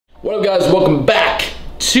What up, guys? Welcome back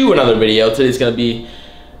to another video. Today's gonna be,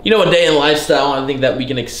 a day in lifestyle. I think that we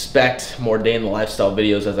can expect more day in the lifestyle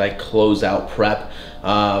videos as I close out prep.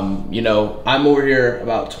 I'm over here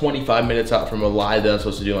about 25 minutes out from a live that I'm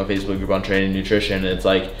supposed to do on my Facebook group on training and nutrition, and it's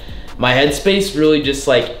like my headspace really just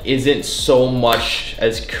like isn't so much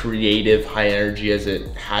as creative, high energy as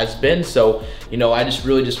it has been. So, I just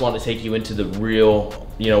really want to take you into the real,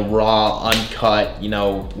 raw, uncut,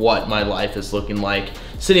 what my life is looking like.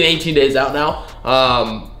 Sitting 18 days out now.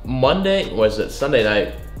 Sunday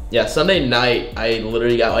night? Yeah, Sunday night, I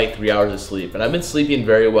literally got like 3 hours of sleep, and I've been sleeping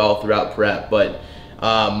very well throughout prep, but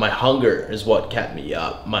my hunger is what kept me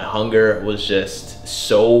up. My hunger was just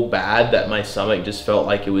so bad that my stomach just felt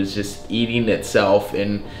like it was just eating itself,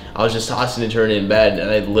 and I was just tossing and turning in bed,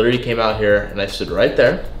 and I literally came out here and I stood right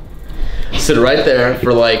there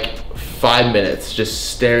for like 5 minutes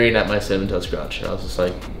just staring at my cinnamon toast crunch, and I was just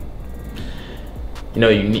like,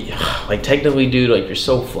 you need, like, technically, dude, like, you're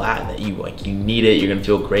so flat that you need it. You're gonna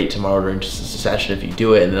feel great tomorrow during just a session if you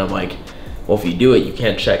do it. And then I'm like, well, if you do it, you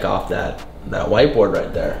can't check off that whiteboard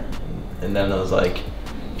right there. And then I was like,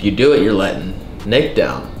 if you do it, you're letting Nick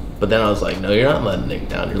down. But then I was like, no, you're not letting Nick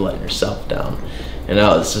down. You're letting yourself down. And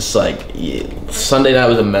I was just like, Sunday night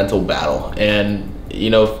was a mental battle. And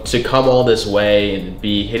to come all this way and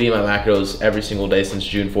be hitting my macros every single day since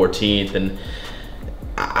June 14th, and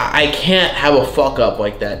I can't have a fuck up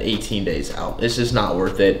like that 18 days out. It's just not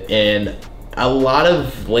worth it. And a lot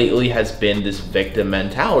of lately has been this victim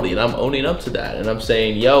mentality, and I'm owning up to that. And I'm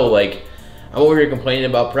saying, yo, like, I'm over here complaining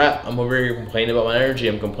about prep. I'm over here complaining about my energy.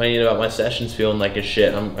 I'm complaining about my sessions feeling like a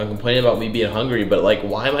shit. I'm complaining about me being hungry. But like,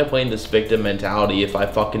 why am I playing this victim mentality if I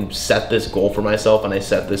fucking set this goal for myself and I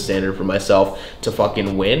set this standard for myself to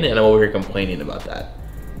fucking win, and I'm over here complaining about that?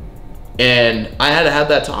 And I had to have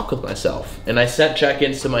that talk with myself. And I sent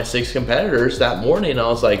check-ins to my 6 competitors that morning. I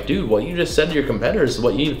was like, dude, what you just said to your competitors is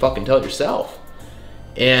what you need to fucking tell yourself.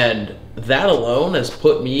 And that alone has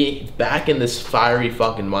put me back in this fiery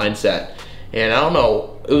fucking mindset. And I don't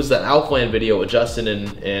know, it was that Alkaline video with Justin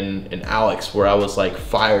and Alex where I was like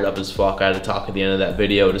fired up as fuck. I had to talk at the end of that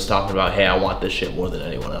video just talking about, hey, I want this shit more than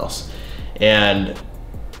anyone else. And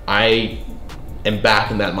I am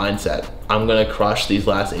back in that mindset. I'm gonna crush these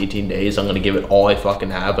last 18 days. I'm gonna give it all I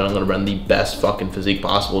fucking have, and I'm gonna run the best fucking physique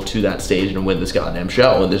possible to that stage and win this goddamn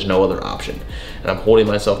show, and there's no other option. And I'm holding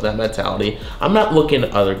myself in that mentality. I'm not looking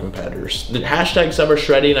at other competitors. The hashtag summer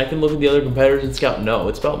shredding, I can look at the other competitors and scout. No,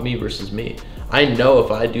 it's about me versus me. I know if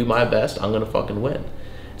I do my best, I'm gonna fucking win.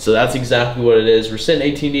 So that's exactly what it is. We're sitting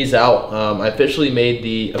 18 days out. I officially made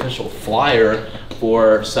the official flyer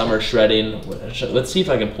for summer shredding. Let's see if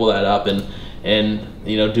I can pull that up and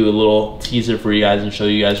do a little teaser for you guys and show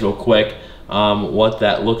you guys real quick what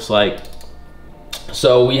that looks like.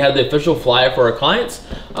 So we have the official flyer for our clients.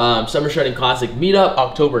 Summer Shredding Classic Meetup,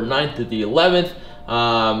 October 9th to the 11th.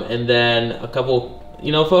 And then a couple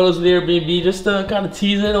photos of the Airbnb just to kind of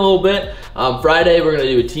tease it a little bit. Friday, we're gonna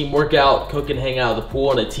do a team workout, cook and hang out at the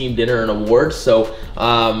pool, and a team dinner and awards. So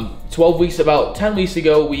 10 weeks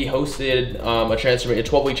ago, we hosted a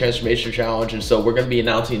 12-week transformation challenge, and so we're gonna be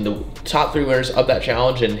announcing the top 3 winners of that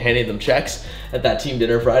challenge and handing them checks at that team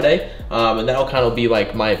dinner Friday. And that'll kind of be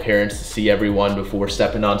like my appearance to see everyone before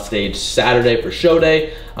stepping on stage Saturday for show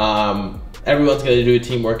day. Everyone's gonna do a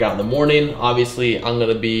team workout in the morning. Obviously, I'm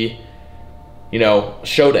gonna be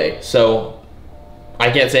show day. So I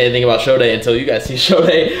can't say anything about show day until you guys see show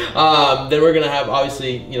day. Then we're gonna have,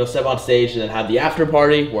 obviously, step on stage and then have the after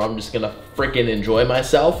party where I'm just gonna freaking enjoy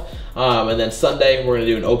myself. And then Sunday, we're gonna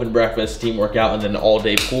do an open breakfast, team workout, and then an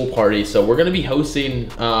all-day pool party. So we're gonna be hosting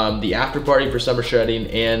the after party for summer shredding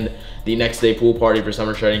and the next day pool party for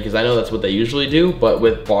summer shredding, because I know that's what they usually do, but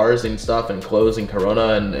with bars and stuff and clothes and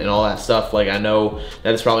corona and all that stuff, like, I know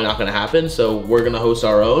that it's probably not gonna happen. So we're gonna host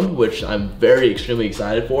our own, which I'm very extremely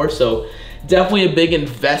excited for. So definitely a big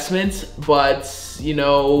investment, but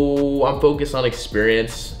I'm focused on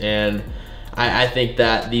experience, and I think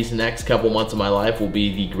that these next couple months of my life will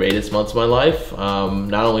be the greatest months of my life.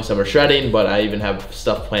 Not only summer shredding, but I even have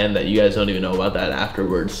stuff planned that you guys don't even know about that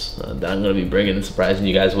afterwards that I'm gonna be bringing and surprising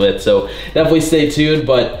you guys with. So definitely stay tuned.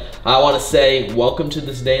 But I wanna say welcome to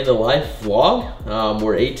this day in the life vlog.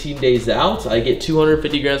 We're 18 days out. I get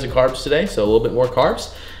 250 grams of carbs today, so a little bit more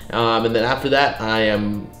carbs. And then after that, I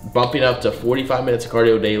am bumping up to 45 minutes of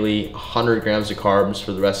cardio daily, 100 grams of carbs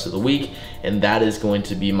for the rest of the week. And that is going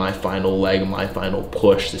to be my final leg, my final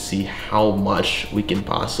push to see how much we can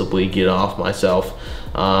possibly get off myself.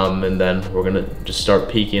 And then we're gonna just start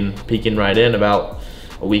peaking right in about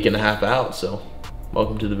a week and a half out. So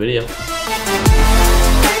welcome to the video.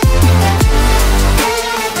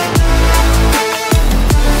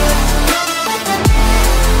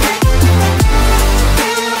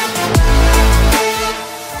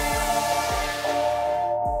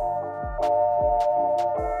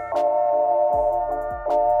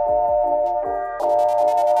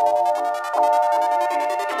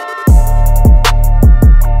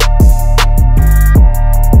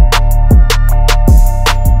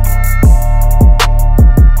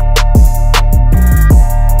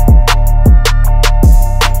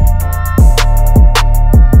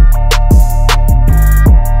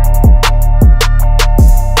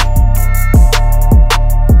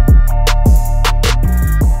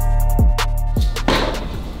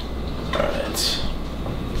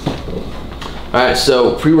 right,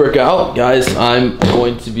 so pre-workout, guys, I'm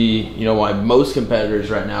going to be, you know, most competitors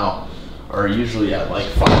right now are usually at like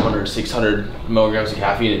 500, 600 milligrams of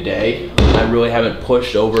caffeine a day. I really haven't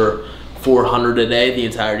pushed over 400 a day the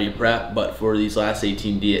entirety of prep, but for these last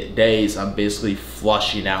 18 days, I'm basically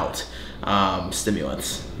flushing out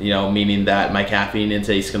stimulants, you know, meaning that my caffeine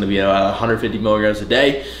intake is going to be about 150 milligrams a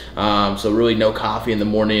day. So really no coffee in the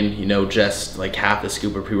morning, you know, just like half a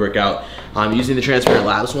scoop of pre-workout. I'm using the Transparent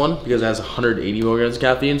Labs one because it has 180 milligrams of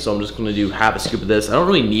caffeine, so I'm just going to do half a scoop of this. I don't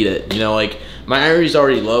really need it, you know, like my energy is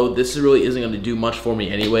already low. This really isn't going to do much for me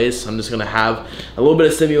anyways. I'm just going to have a little bit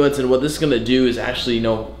of stimulants, and what this is going to do is actually, you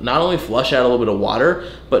know, not only flush out a little bit of water,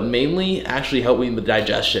 but mainly actually help me with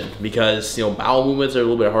digestion, because, you know, bowel movements are a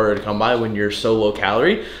little bit harder to come by when you're so low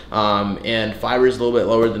calorie, and fiber is a little bit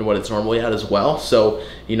lower than what it's normally at as well. So,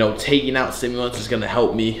 you know, taking out stimulants is going to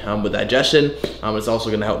help me with digestion. It's also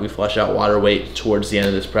going to help me flush out water weight towards the end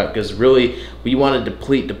of this prep, because really we want to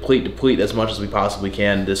deplete as much as we possibly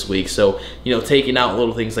can this week. So, you know, taking out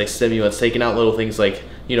little things like stimulants, taking out little things like,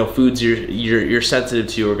 you know, foods you're sensitive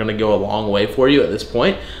to are going to go a long way for you at this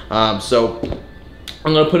point. So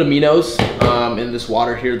I'm going to put aminos in this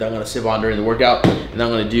water here that I'm going to sip on during the workout, and I'm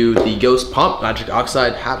going to do the Ghost Pump Nitric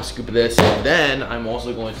Oxide, half a scoop of this, and then I'm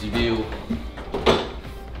also going to do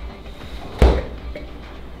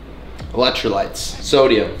electrolytes,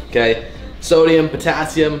 sodium, okay? Sodium,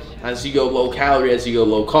 potassium, as you go low calorie, as you go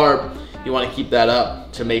low carb, you want to keep that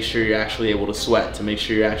up to make sure you're actually able to sweat, to make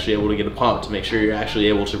sure you're actually able to get a pump, to make sure you're actually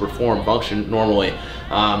able to perform, function normally.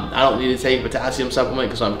 I don't need to take a potassium supplement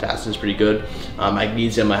because my potassium is pretty good.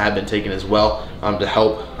 Magnesium I have been taking as well to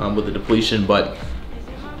help with the depletion, but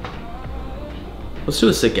let's do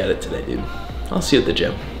a sick edit today, dude. I'll see you at the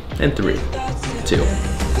gym in 3, 2.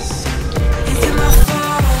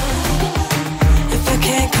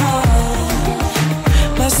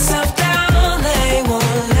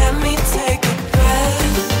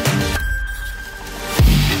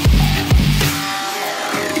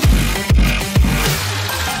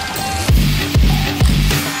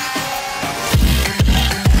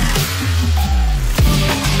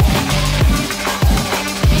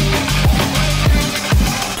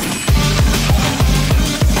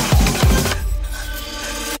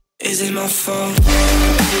 Is it my fault?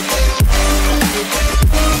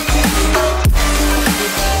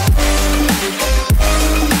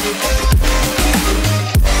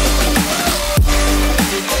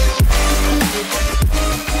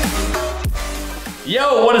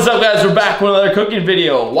 Yo, what is up, guys? We're back with another cooking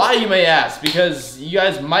video. Why, you may ask? Because you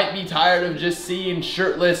guys might be tired of just seeing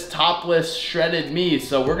shirtless, topless, shredded me,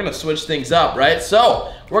 so we're gonna switch things up, right?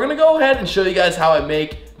 So we're gonna go ahead and show you guys how I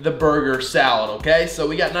make the burger salad, okay? So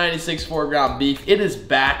we got 96 4-ground beef. It is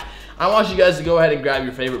back. I want you guys to go ahead and grab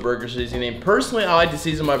your favorite burger seasoning. Personally, I like to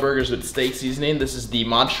season my burgers with steak seasoning. This is the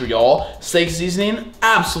Montreal steak seasoning,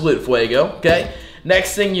 absolute fuego, okay?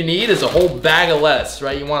 Next thing you need is a whole bag of lettuce,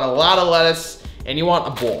 right? You want a lot of lettuce, and you want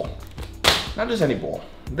a bowl. Not just any bowl.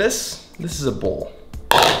 This is a bowl.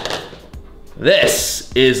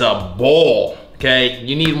 This is a bowl. Okay,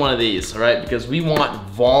 you need one of these, all right? Because we want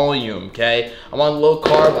volume, okay? I want low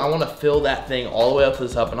carb. I want to fill that thing all the way up to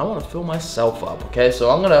the top, and I want to fill myself up, okay? So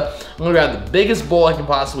I'm gonna grab the biggest bowl I can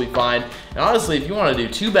possibly find. And honestly, if you want to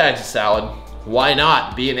do 2 bags of salad, why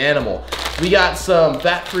not? Be an animal. We got some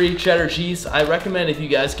fat-free cheddar cheese. I recommend if you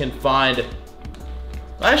guys can find,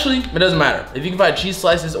 actually, it doesn't matter. If you can find cheese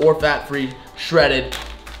slices or fat-free shredded,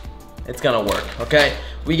 it's gonna work, okay?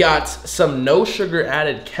 We got some no sugar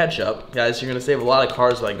added ketchup. Guys, you're gonna save a lot of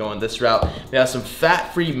carbs by going this route. We have some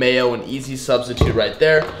fat-free mayo, an easy substitute right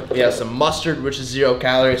there. We have some mustard, which is 0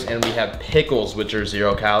 calories, and we have pickles, which are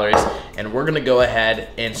 0 calories. And we're gonna go ahead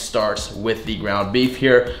and start with the ground beef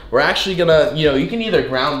here. We're actually gonna, you know, you can either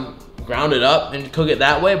ground it up and cook it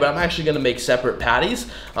that way, but I'm actually gonna make separate patties,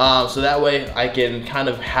 so that way I can kind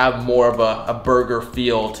of have more of a burger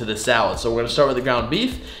feel to the salad. So we're gonna start with the ground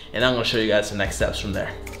beef, and I'm gonna show you guys the next steps from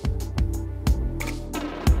there.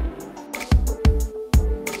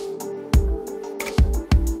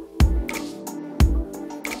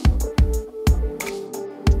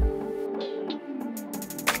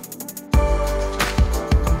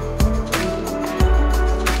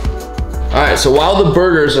 All right, so while the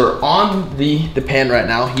burgers are on the pan right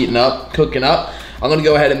now, heating up, cooking up, I'm gonna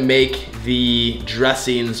go ahead and make the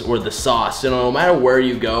dressings or the sauce. You know, no matter where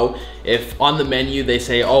you go, if on the menu they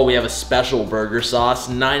say, oh, we have a special burger sauce,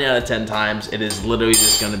 9 out of 10 times it is literally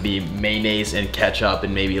just gonna be mayonnaise and ketchup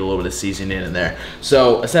and maybe a little bit of seasoning in there.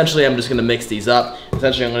 So essentially I'm just gonna mix these up.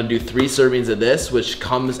 Essentially I'm gonna do 3 servings of this, which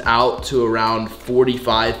comes out to around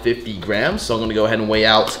 45, 50 grams. So I'm gonna go ahead and weigh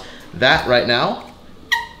out that right now.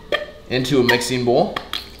 into a mixing bowl.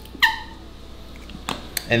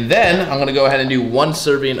 And then I'm gonna go ahead and do 1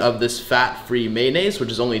 serving of this fat-free mayonnaise,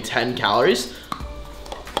 which is only 10 calories.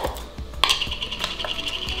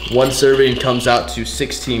 1 serving comes out to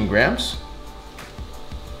 16 grams.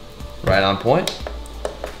 Right on point.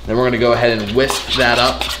 Then we're gonna go ahead and whisk that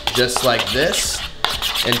up just like this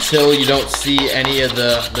until you don't see any of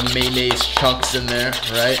the mayonnaise chunks in there,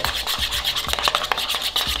 right?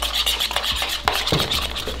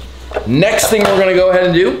 Next thing we're gonna go ahead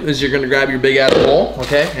and do is you're gonna grab your big ass bowl,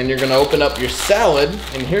 okay? And you're gonna open up your salad,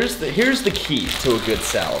 and here's the key to a good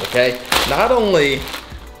salad, okay? Not only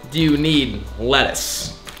do you need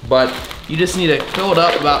lettuce, but you just need to fill it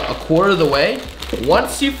up about 1/4 of the way.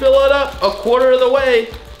 Once you fill it up 1/4 of the way,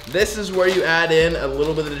 this is where you add in a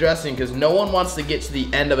little bit of the dressing, because no one wants to get to the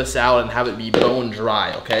end of a salad and have it be bone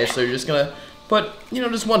dry, okay? So you're just gonna put, you know,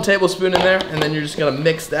 just 1 tablespoon in there, and then you're just gonna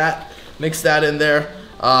mix that in there.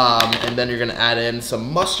 And then you're gonna add in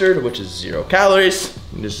some mustard, which is 0 calories.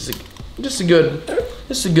 Just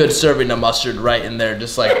a good serving of mustard right in there,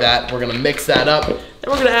 just like that. We're gonna mix that up, and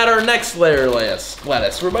we're gonna add our next layer of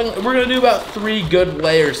lettuce. We're gonna do about 3 good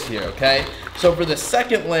layers here, okay? So for the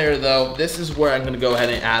second layer though, this is where I'm gonna go ahead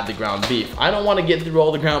and add the ground beef. I don't wanna get through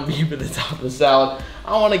all the ground beef at the top of the salad.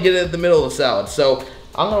 I wanna get it at the middle of the salad. So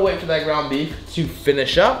I'm gonna wait for that ground beef to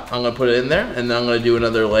finish up. I'm gonna put it in there, and then I'm gonna do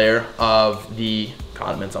another layer of the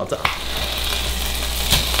condiments on top.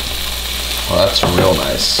 Oh, that's real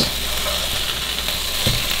nice.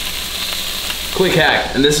 Quick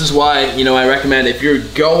hack, and this is why, you know, I recommend if you're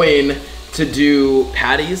going to do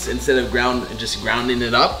patties instead of just grounding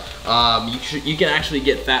it up, you can actually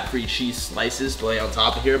get fat-free cheese slices to lay on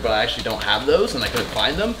top of here, but I actually don't have those and I couldn't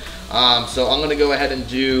find them. So I'm gonna go ahead and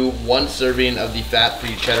do 1 serving of the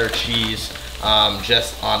fat-free cheddar cheese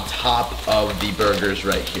just on top of the burgers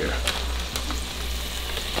right here.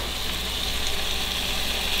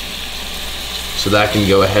 So that can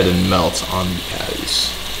go ahead and melt on the patties.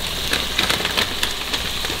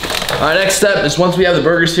 All right, next step is once we have the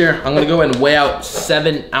burgers here, I'm gonna go ahead and weigh out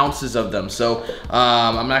 7 ounces of them. So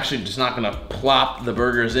I'm actually just not gonna plop the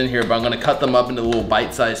burgers in here, but I'm gonna cut them up into little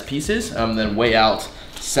bite-sized pieces, then weigh out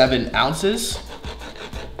 7 ounces.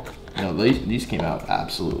 You know, these came out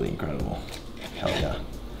absolutely incredible. Hell yeah.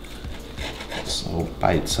 So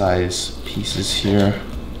bite-sized pieces here.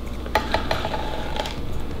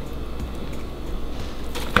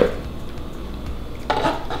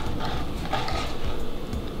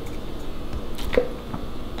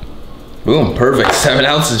 Boom, perfect, 7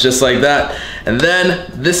 ounces just like that. And then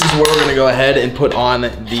this is where we're gonna go ahead and put on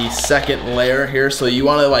the second layer here. So you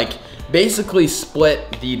wanna like basically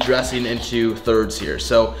split the dressing into thirds here.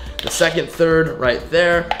 So the second third right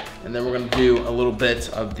there, and then we're gonna do a little bit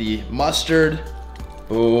of the mustard,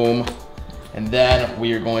 boom. And then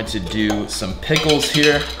we are going to do some pickles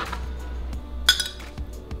here.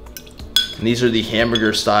 And these are the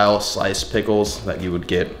hamburger style sliced pickles that you would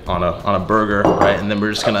get on a burger, right? And then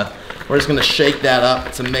we're just gonna shake that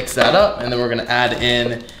up to mix that up, and then we're gonna add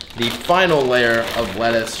in the final layer of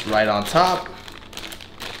lettuce right on top,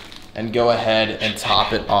 and go ahead and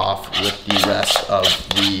top it off with the rest of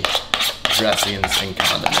the dressings and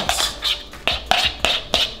condiments.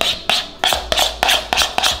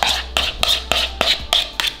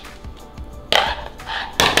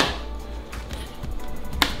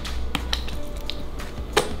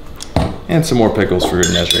 And some more pickles for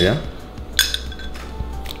good measure, yeah?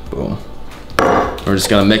 Boom. We're just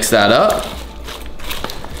gonna mix that up.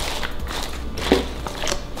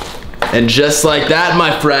 And just like that,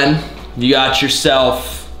 my friend, you got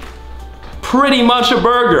yourself pretty much a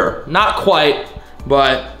burger. Not quite,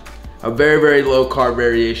 but a very, very low carb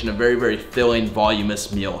variation, a very, very filling,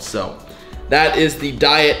 voluminous meal. So that is the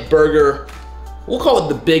diet burger. We'll call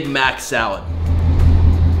it the Big Mac salad.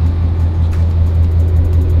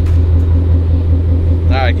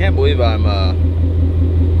 I can't believe I'm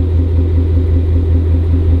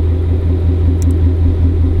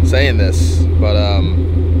saying this, but in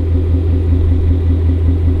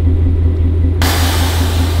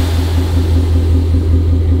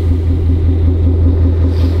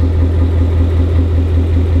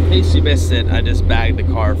case you missed it, I just bagged the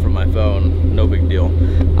car from my phone. No big deal.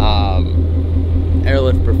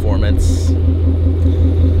 Airlift Performance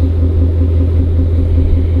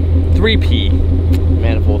 3P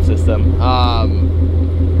manifold system.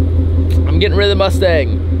 I'm getting rid of the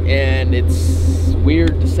Mustang, and it's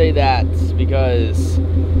weird to say that because,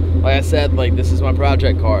 like I said, like this is my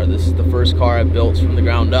project car. This is the first car I've built from the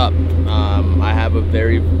ground up. I have a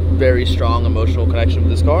very, very strong emotional connection with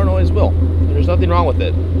this car and always will. And there's nothing wrong with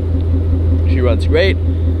it. She runs great.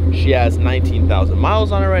 She has 19,000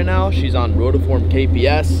 miles on it right now. She's on rotiform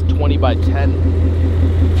KPS, 20x10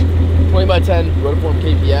 rotiform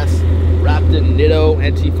KPS, wrapped in Nitto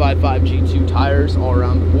NT55 G2 tires all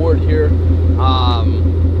around the board here.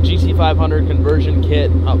 GT500 conversion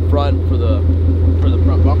kit up front for the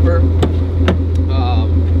front bumper.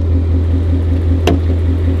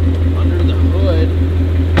 Under the hood,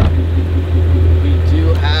 we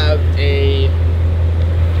do have a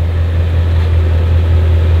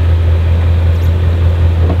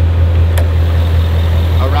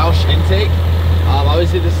Roush intake.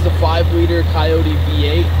 Obviously this is a 5-liter Coyote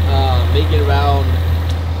V8, making around,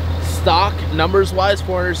 stock numbers wise,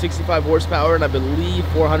 465 horsepower and I believe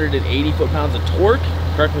 480 foot-pounds of torque.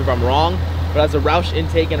 Correct me if I'm wrong, but has a Roush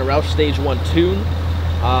intake and a Roush Stage 1 tune,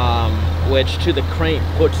 which to the crank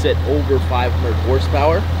puts it over 500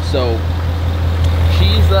 horsepower. So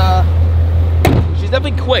she's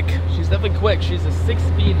definitely quick. She's definitely quick. She's a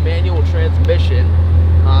 6-speed manual transmission.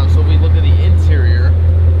 So we look at the interior.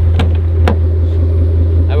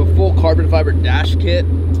 I have a full carbon fiber dash kit.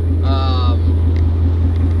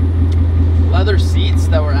 Leather seats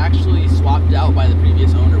that were actually swapped out by the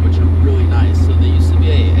previous owner, which are really nice. So they used to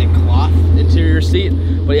be a cloth interior seat,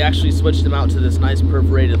 but he actually switched them out to this nice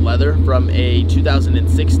perforated leather from a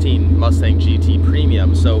 2016 Mustang GT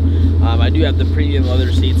Premium. So I do have the premium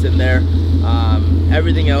leather seats in there.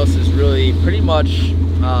 Everything else is really pretty much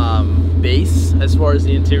base as far as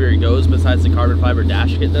the interior goes, besides the carbon fiber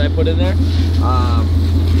dash kit that I put in there.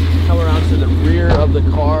 Come around to the rear of the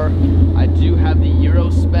car, I do have the Euro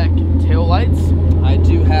spec tail lights. I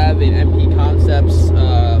do have an MP Concepts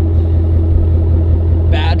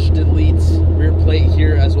badge deletes rear plate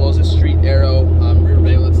here, as well as a street arrow rear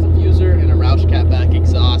valence diffuser and a Roush catback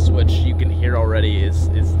exhaust, which you can hear already is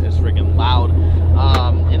freaking loud.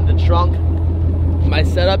 In the trunk, my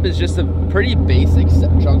setup is just a pretty basic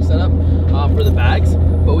trunk setup for the bags,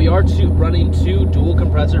 but we are running 2 dual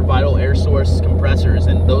compressor vital air source compressors,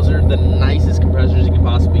 and those are the nicest compressors you can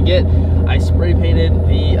possibly get. I spray painted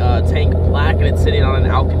the tank black, and it's sitting on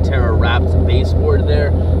an Alcantara wrapped baseboard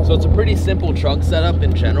there, so it's a pretty simple trunk setup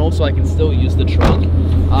in general, so I can still use the trunk.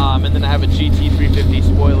 And then I have a GT350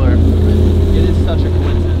 spoiler. It is such a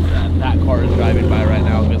coincidence that that car is driving by right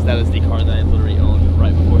now, because that is the car that I literally owned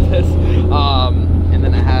right before this. And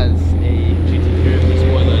then it has a GT350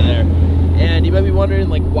 spoiler there. And you might be wondering,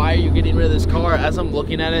 like, why are you getting rid of this car? As I'm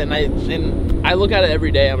looking at it, and I look at it every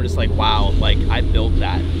day, I'm just like, wow, like, I built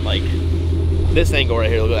that. Like, this angle right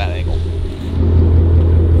here, look at that angle.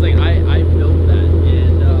 It's like, I built that,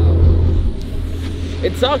 and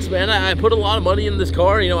it sucks, man. I put a lot of money in this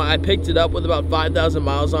car. You know, I picked it up with about 5,000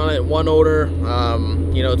 miles on it, one owner.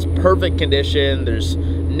 You know, it's perfect condition. There's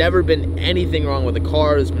never been anything wrong with the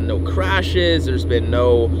car. There's been no crashes. There's been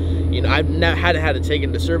no, you know, I've never had to take it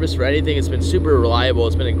into service for anything. It's been super reliable.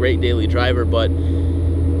 It's been a great daily driver, but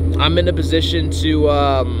I'm in a position to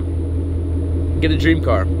get a dream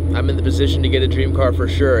car. I'm in the position to get a dream car for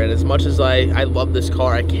sure. And as much as I love this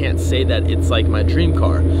car, I can't say that it's like my dream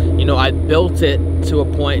car. You know, I built it to a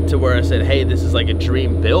point to where I said, hey, this is like a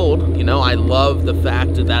dream build. You know, I love the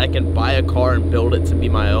fact that I can buy a car and build it to be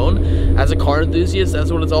my own. As a car enthusiast,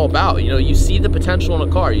 that's what it's all about. You know, you see the potential in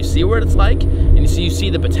a car. You see what it's like, and you see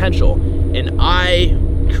the potential. And I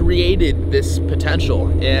created this potential.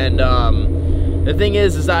 And the thing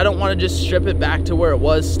is I don't want to just strip it back to where it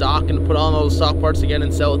was stock and put on all the stock parts again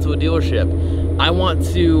and sell it to a dealership. I want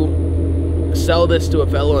to sell this to a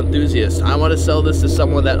fellow enthusiast. I want to sell this to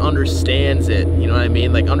someone that understands it, you know what I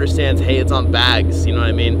mean? Like, understands, hey, it's on bags, you know what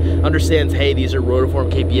I mean? Understands, hey, these are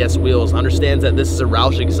rotiform KPS wheels. Understands that this is a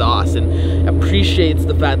Roush exhaust, and appreciates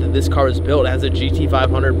the fact that this car is built. It has a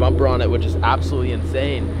GT500 bumper on it, which is absolutely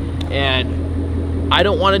insane. And I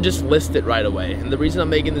don't want to just list it right away. And the reason I'm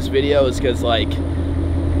making this video is because, like,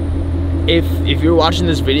 if you're watching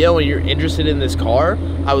this video and you're interested in this car,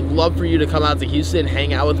 I would love for you to come out to Houston,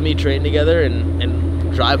 hang out with me, train together,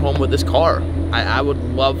 and drive home with this car. I would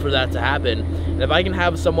love for that to happen. And if I can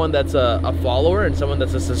have someone that's a follower, and someone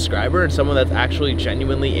that's a subscriber, and someone that's actually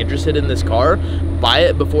genuinely interested in this car, buy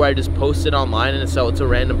it before I just post it online and sell it to a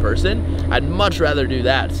random person, I'd much rather do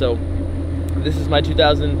that. So this is my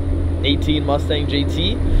 2018 Mustang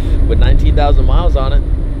GT with 19,000 miles on it,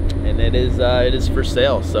 and it is for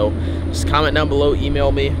sale. So just comment down below,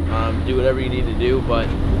 email me, do whatever you need to do. But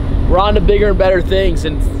we're on to bigger and better things,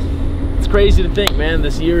 and it's crazy to think, man,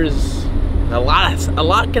 this year is a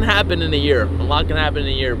lot can happen in a year. A lot can happen in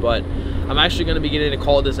a year. But I'm actually going to be getting a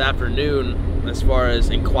call this afternoon as far as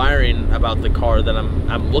inquiring about the car that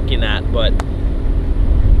I'm looking at. But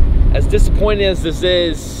as disappointing as this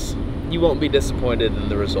is, you won't be disappointed in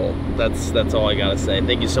the result. That's all I gotta say.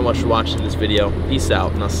 Thank you so much for watching this video. Peace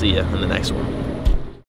out, and I'll see you in the next one.